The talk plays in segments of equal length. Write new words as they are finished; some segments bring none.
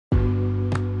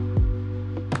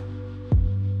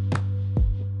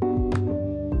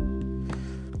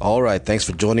All right, thanks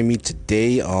for joining me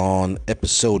today on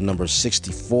episode number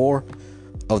 64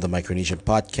 of the Micronesian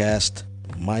podcast.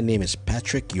 My name is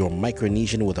Patrick, your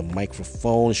Micronesian with a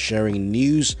microphone, sharing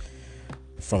news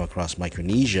from across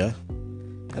Micronesia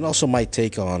and also my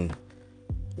take on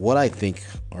what I think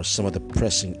are some of the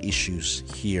pressing issues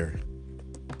here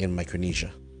in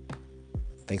Micronesia.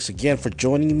 Thanks again for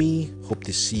joining me. Hope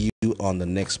to see you on the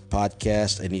next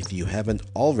podcast. And if you haven't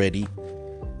already,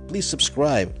 please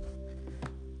subscribe.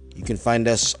 You can find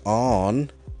us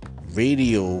on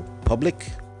Radio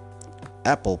Public,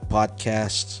 Apple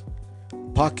Podcasts,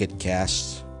 Pocket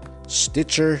Casts,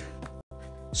 Stitcher,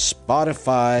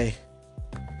 Spotify,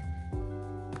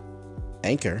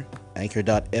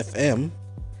 Anchor.fm,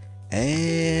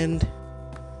 and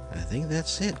I think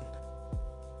that's it.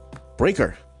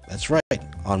 Breaker, that's right,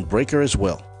 on Breaker as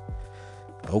well.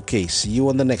 Okay, see you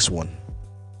on the next one.